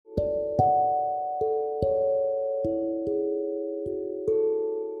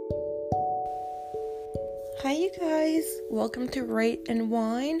Hi, you guys. Welcome to Rate and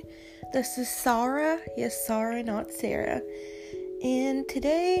Wine. This is Sarah. Yes, Sarah, not Sarah. And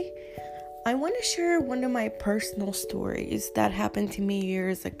today, I want to share one of my personal stories that happened to me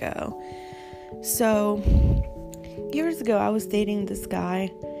years ago. So, years ago, I was dating this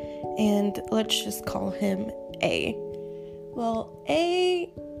guy, and let's just call him A. Well,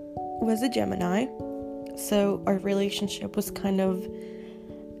 A was a Gemini, so our relationship was kind of,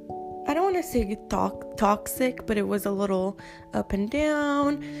 I don't want to say toxic, but it was a little up and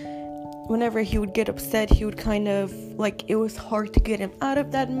down. Whenever he would get upset, he would kind of, it was hard to get him out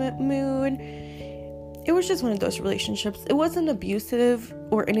of that mood. It was just one of those relationships. It wasn't abusive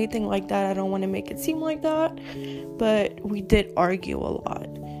or anything like that. I don't want to make it seem like that, but we did argue a lot.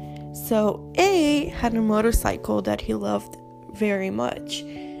 So A had a motorcycle that he loved very much,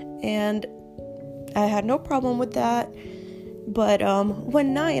 and I had no problem with that. But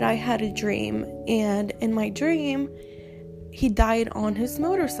one night I had a dream, and in my dream he died on his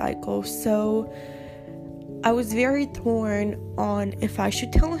motorcycle. So I was very torn on if I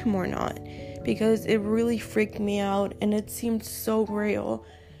should tell him or not, because it really freaked me out and it seemed so real.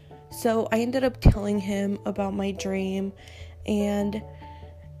 So I ended up telling him about my dream, and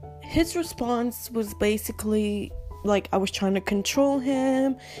his response was basically like I was trying to control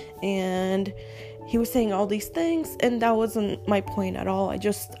him, and he was saying all these things, and that wasn't my point at all.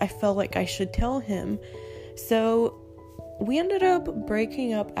 I felt like I should tell him. So we ended up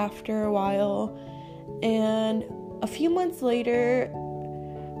breaking up after a while, and a few months later,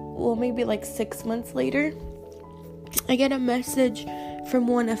 well, maybe 6 months later, I get a message from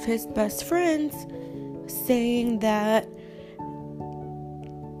one of his best friends saying that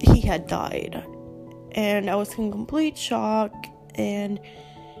he had died. And I was in complete shock, and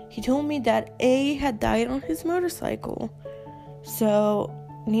he told me that A had died on his motorcycle. So,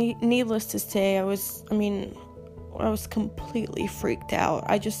 needless to say, I was completely freaked out.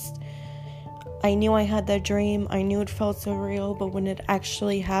 I knew I had that dream. I knew it felt so real, but when it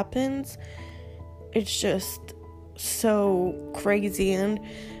actually happens, it's just so crazy, and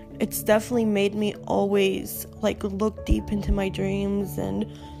it's definitely made me always look deep into my dreams. And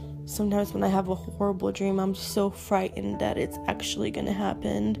sometimes when I have a horrible dream, I'm so frightened that it's actually gonna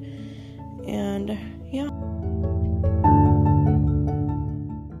happen. And yeah.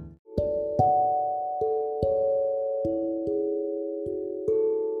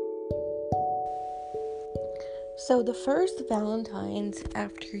 So the first Valentine's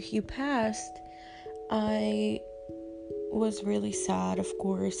after he passed, I was really sad, of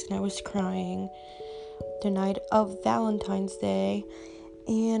course, and I was crying the night of Valentine's Day.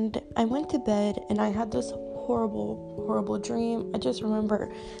 And I went to bed, and I had this horrible dream. I just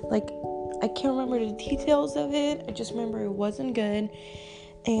remember, I can't remember the details of it. I just remember it wasn't good.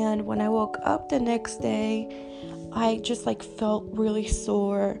 And when I woke up the next day, I just felt really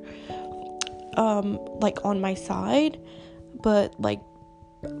sore, on my side, but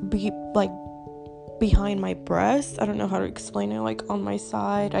behind my breast. I don't know how to explain it. On my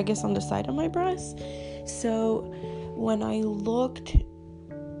side, I guess on the side of my breast. So when I looked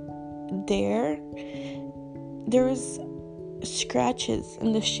there was scratches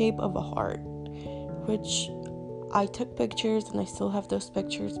in the shape of a heart, which I took pictures, and I still have those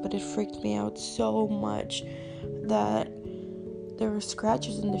pictures, but it freaked me out so much that there were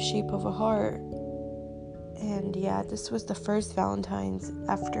scratches in the shape of a heart. And yeah, this was the first Valentine's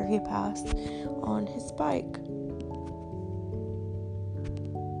after he passed on his bike.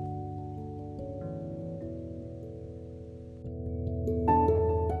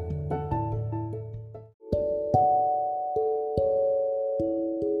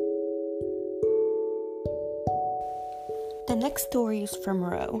 The next story is from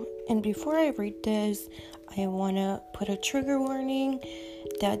Ro, and before I read this, I want to put a trigger warning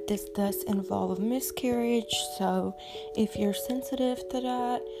that this does involve miscarriage, so if you're sensitive to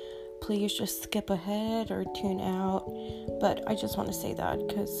that, please just skip ahead or tune out. But I just want to say that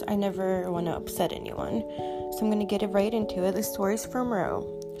because I never want to upset anyone. So I'm going to get it right into it. The story's from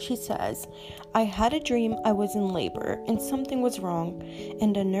Ro. She says, I had a dream I was in labor and something was wrong,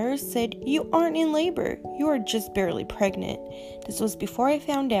 and the nurse said, you aren't in labor, you are just barely pregnant. This was before I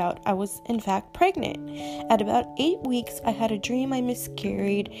found out I was in fact pregnant. At about 8 weeks, I had a dream I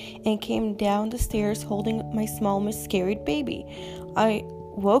miscarried and came down the stairs holding my small miscarried baby. I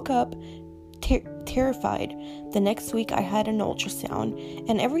woke up terrified. The next week I had an ultrasound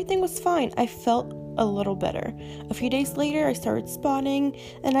and everything was fine. I felt a little better. A few days later I started spotting,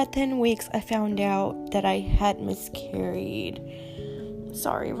 and at 10 weeks I found out that I had miscarried.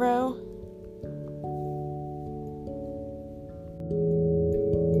 Sorry, Ro.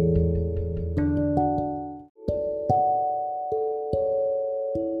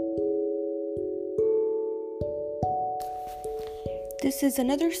 This is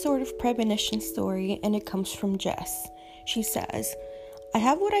another sort of premonition story, and it comes from Jess. She says, I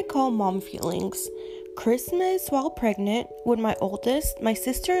have what I call mom feelings. Christmas, while pregnant with my oldest, my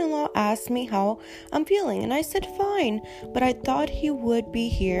sister-in-law asked me how I'm feeling, and I said fine, but I thought he would be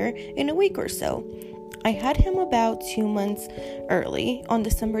here in a week or so. I had him about 2 months early, on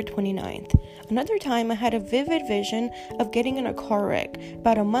December 29th. Another time, I had a vivid vision of getting in a car wreck.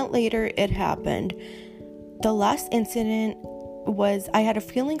 About a month later, it happened. The last incident was I had a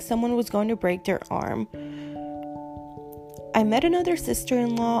feeling someone was going to break their arm. I met another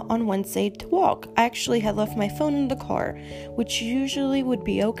sister-in-law on Wednesday to walk. I actually had left my phone in the car, which usually would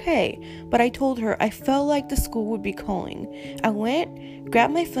be okay, but I told her I felt like the school would be calling. I went,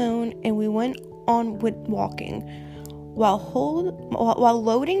 grabbed my phone, and we went on with walking. While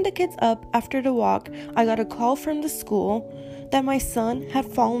loading the kids up after the walk, I got a call from the school that my son had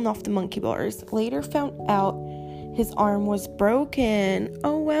fallen off the monkey bars. Later found out his arm was broken.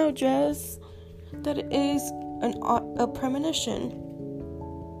 Oh wow, Jess. That is a premonition.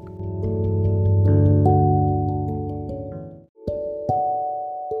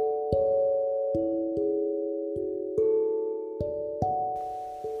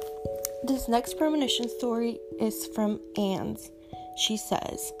 This next premonition story is from Anne's. She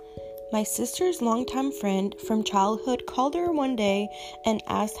says, my sister's longtime friend from childhood called her one day and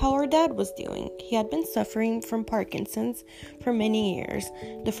asked how her dad was doing. He had been suffering from Parkinson's for many years.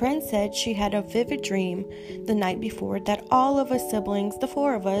 The friend said she had a vivid dream the night before that all of us siblings, the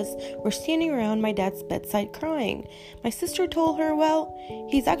 4 of us, were standing around my dad's bedside crying. My sister told her, well,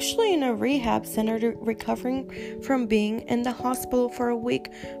 he's actually in a rehab center recovering from being in the hospital for a week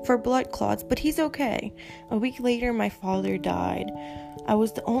for blood clots, but he's okay. A week later, my father died. I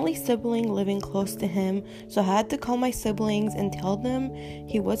was the only sibling living close to him, so I had to call my siblings and tell them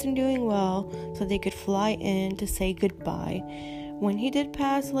he wasn't doing well so they could fly in to say goodbye. When he did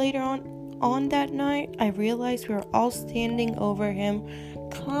pass later on that night, I realized we were all standing over him,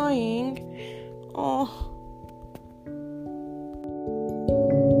 crying. Oh.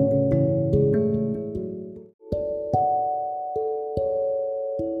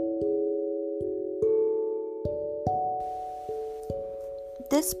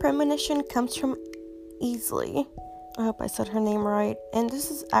 This premonition comes from Easley. I hope I said her name right. And this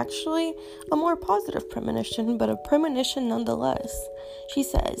is actually a more positive premonition, but a premonition nonetheless. She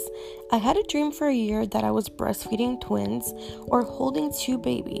says, I had a dream for a year that I was breastfeeding twins or holding 2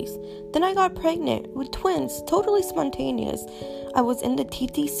 babies. Then I got pregnant with twins, totally spontaneous. I was in the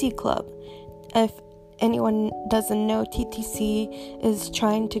TTC club. If anyone doesn't know, TTC is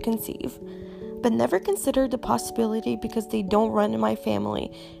trying to conceive. But never considered the possibility because they don't run in my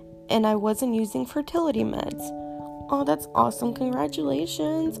family, and I wasn't using fertility meds. Oh, that's awesome.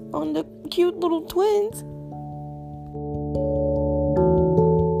 Congratulations on the cute little twins.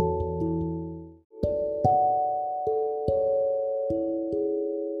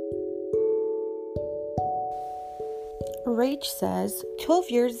 Rach says,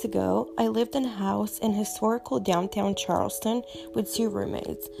 12 years ago, I lived in a house in historical downtown Charleston with 2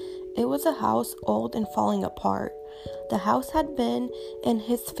 roommates. It was a house old and falling apart. The house had been in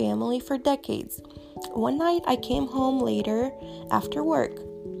his family for decades. One night I came home later after work.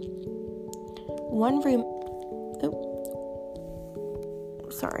 One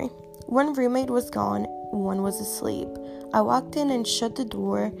roommate was gone, one was asleep. I walked in and shut the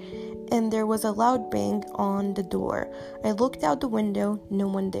door, and there was a loud bang on the door. I looked out the window, no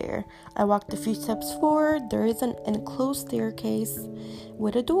one there. I walked a few steps forward. There is an enclosed staircase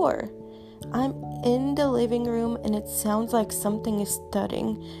with a door. I'm in the living room, and it sounds like something is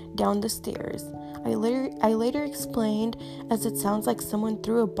thudding down the stairs. I later explained as it sounds like someone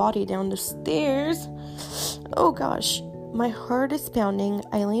threw a body down the stairs. Oh gosh, my heart is pounding.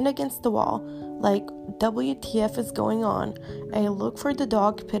 I lean against the wall, like WTF is going on. I look for the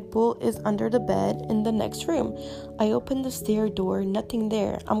dog. Pitbull is under the bed in the next room. I open the stair door, nothing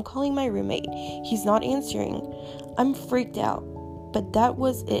there. I'm calling my roommate. He's not answering. I'm freaked out, but that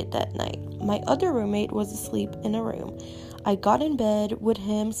was it that night. My other roommate was asleep in a room. I got in bed with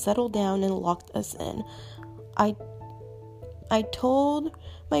him, settled down, and locked us in. I told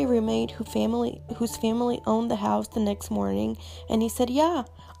my roommate whose family owned the house the next morning, and he said, yeah,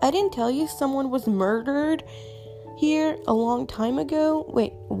 I didn't tell you someone was murdered here a long time ago?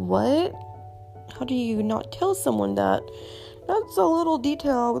 Wait, what? How do you not tell someone that? That's a little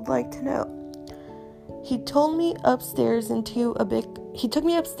detail I would like to know. He took me upstairs into a big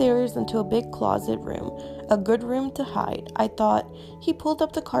closet room, a good room to hide. I thought. He pulled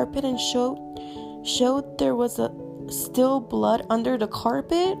up the carpet and showed there was still blood under the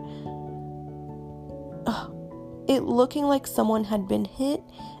carpet. it looking like someone had been hit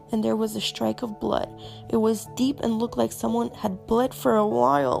and there was a streak of blood. It was deep and looked like someone had bled for a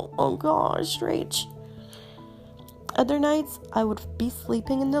while. Oh gosh, Rach. Other nights, I would be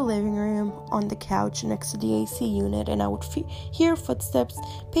sleeping in the living room on the couch next to the AC unit, and I would hear footsteps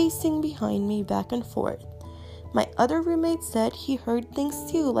pacing behind me back and forth. My other roommate said he heard things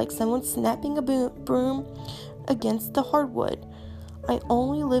too, like someone snapping a broom against the hardwood. I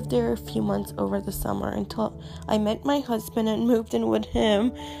only lived there a few months over the summer until I met my husband and moved in with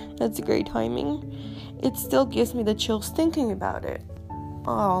him. That's great timing. It still gives me the chills thinking about it.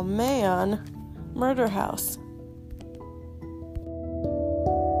 Oh man. Murder house.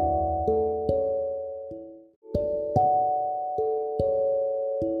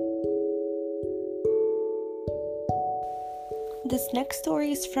 This next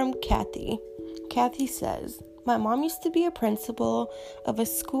story is from Kathy. Kathy says, my mom used to be a principal of a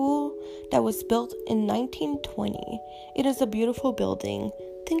school that was built in 1920. It is a beautiful building.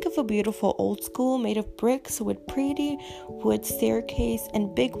 Think of a beautiful old school made of bricks with pretty wood staircase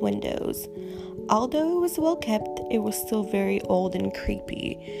and big windows. Although it was well kept, it was still very old and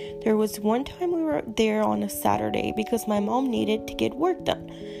creepy. There was one time we were there on a Saturday because my mom needed to get work done.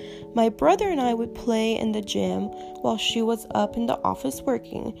 My brother and I would play in the gym while she was up in the office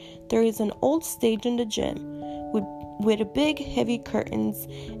working. There is an old stage in the gym with a big heavy curtains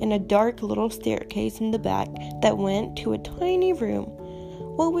and a dark little staircase in the back that went to a tiny room.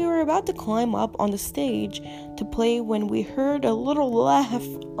 Well, we were about to climb up on the stage to play when we heard a little laugh.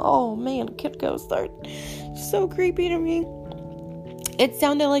 Oh man, kid ghost start. So creepy to me. It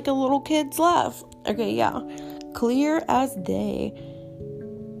sounded like a little kid's laugh. Okay, yeah. Clear as day.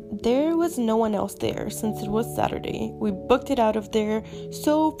 There was no one else there since it was Saturday. We booked it out of there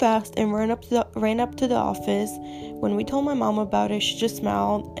so fast and ran up to the office. When we told my mom about it, she just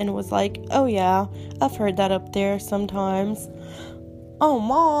smiled and was like, "Oh yeah, I've heard that up there sometimes." Oh,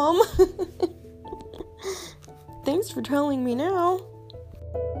 Mom. Thanks for telling me now.